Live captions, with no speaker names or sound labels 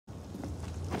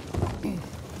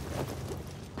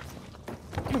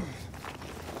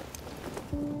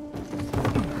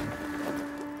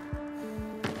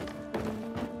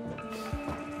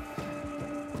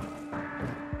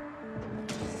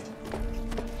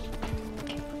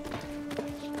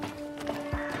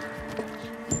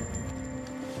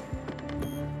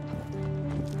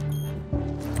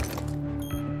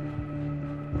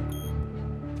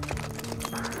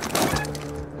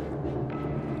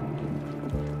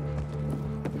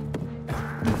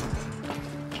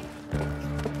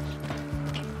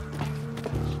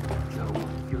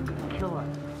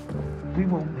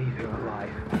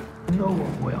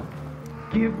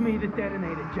Give me the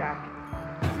detonator, Jack.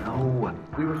 No,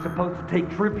 we were supposed to take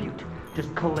tribute.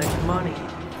 Just collect money.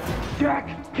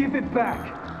 Jack, give it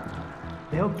back.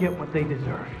 They'll get what they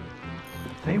deserve.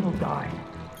 They will die.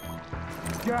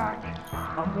 Jack,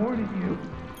 I'm warning you.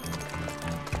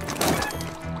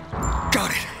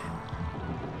 Got it.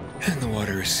 And the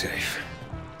water is safe.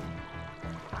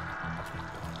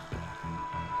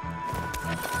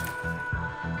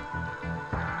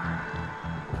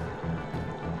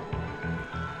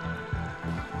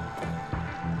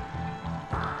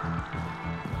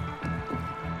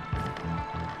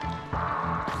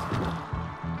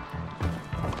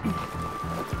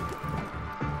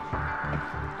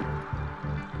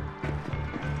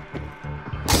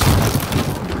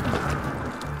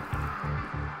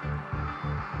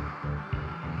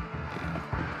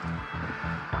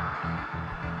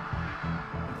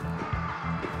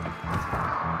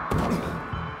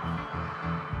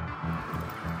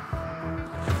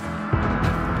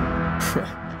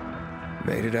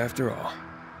 Made it after all.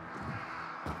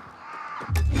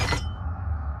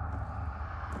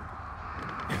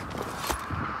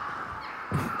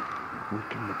 We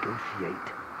can negotiate.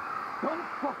 Don't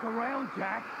fuck around,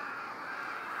 Jack.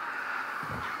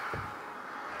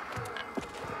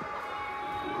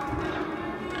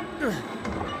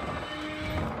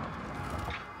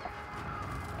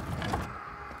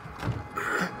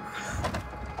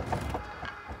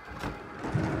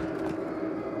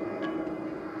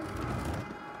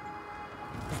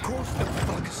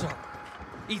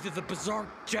 Either the bizarre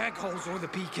jagholes or the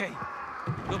PK.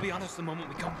 They'll be on us the moment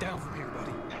we come down from here,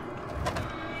 buddy.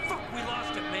 Fuck, we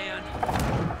lost it, man.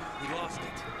 We lost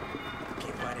it.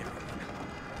 Can't fight everything.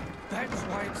 That's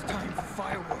why it's time for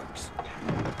fireworks.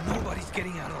 Nobody's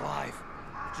getting out alive.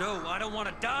 Joe, I don't want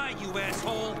to die, you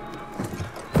asshole.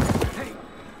 Hey,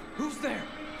 who's there?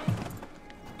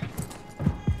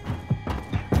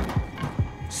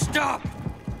 Stop!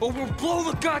 Or we'll blow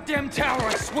the goddamn tower,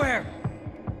 I swear!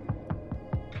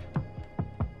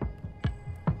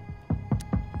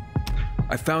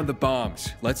 I found the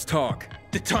bombs. Let's talk.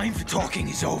 The time for talking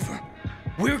is over.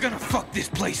 We're gonna fuck this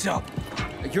place up.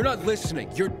 You're not listening.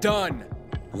 You're done.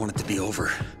 I want it to be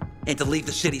over. And to leave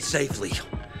the city safely.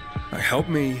 Help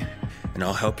me, and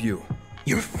I'll help you.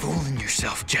 You're fooling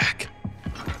yourself, Jack.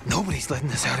 Nobody's letting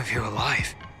us out of here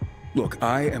alive. Look,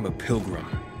 I am a pilgrim.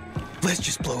 Let's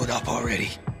just blow it up already.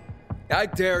 I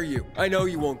dare you. I know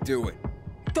you won't do it.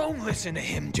 Don't listen to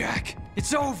him, Jack.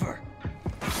 It's over.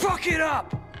 Fuck it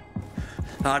up!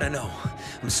 I don't know.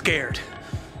 I'm scared.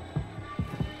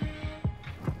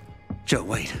 Joe,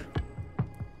 wait.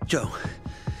 Joe,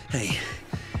 hey,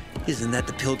 isn't that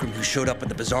the pilgrim who showed up at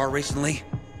the bazaar recently?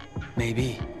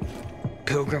 Maybe.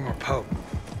 Pilgrim or Pope.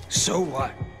 So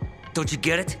what? Don't you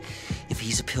get it? If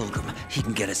he's a pilgrim, he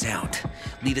can get us out.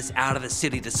 Lead us out of the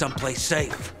city to someplace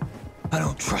safe. I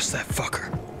don't trust that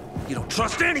fucker. You don't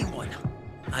trust anyone!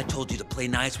 I told you to play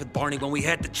nice with Barney when we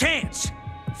had the chance!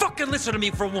 Fucking listen to me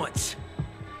for once!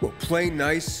 Well, play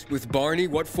nice with Barney?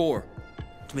 What for?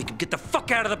 To make him get the fuck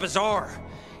out of the bazaar!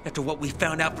 After what we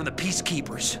found out from the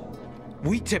peacekeepers.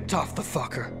 We tipped off the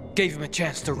fucker, gave him a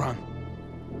chance to run.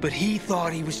 But he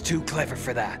thought he was too clever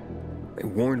for that. They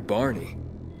warned Barney.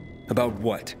 About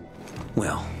what?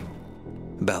 Well,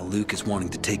 about Lucas wanting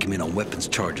to take him in on weapons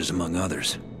charges, among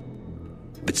others.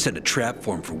 But set a trap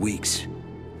for him for weeks.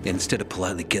 And instead of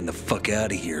politely getting the fuck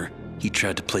out of here, he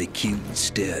tried to play cute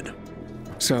instead.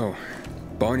 So,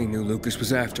 Barney knew Lucas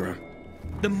was after him.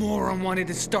 The moron wanted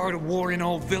to start a war in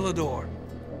old Villador.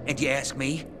 And you ask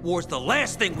me, war's the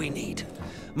last thing we need.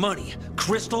 Money,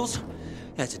 crystals,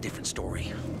 that's a different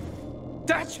story.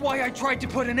 That's why I tried to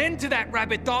put an end to that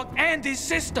rabbit dog and his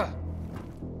sister.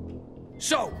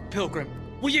 So, Pilgrim,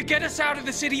 will you get us out of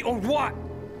the city or what?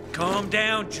 Calm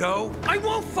down, Joe. I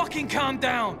won't fucking calm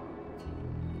down!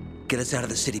 Get us out of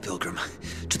the city, Pilgrim,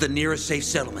 to the nearest safe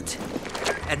settlement.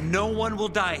 And no one will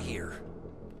die here.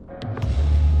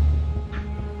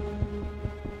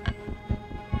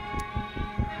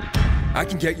 I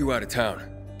can get you out of town,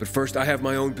 but first I have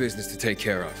my own business to take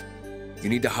care of. You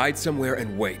need to hide somewhere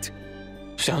and wait.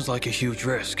 Sounds like a huge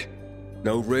risk.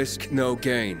 No risk, no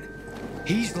gain.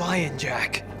 He's lying,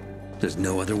 Jack. There's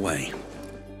no other way.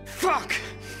 Fuck!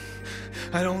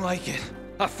 I don't like it.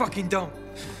 I fucking don't.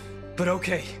 But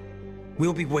okay.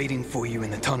 We'll be waiting for you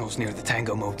in the tunnels near the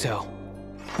Tango Motel.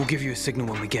 We'll give you a signal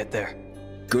when we get there.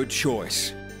 Good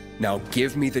choice. Now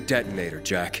give me the detonator,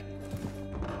 Jack.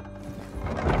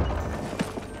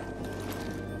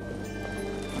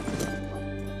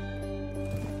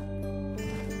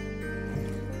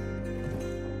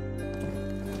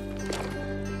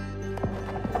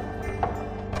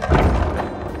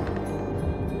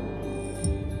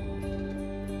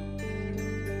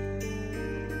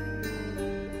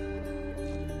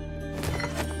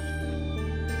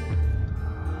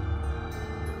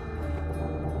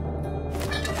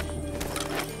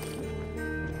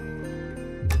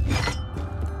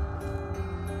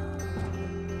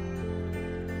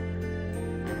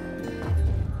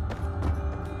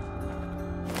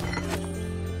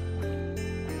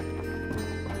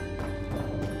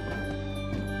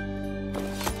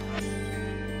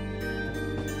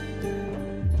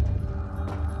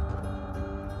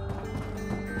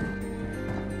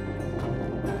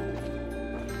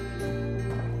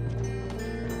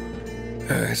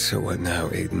 So what now,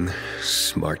 Aiden?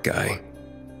 Smart guy.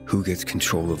 Who gets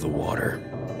control of the water?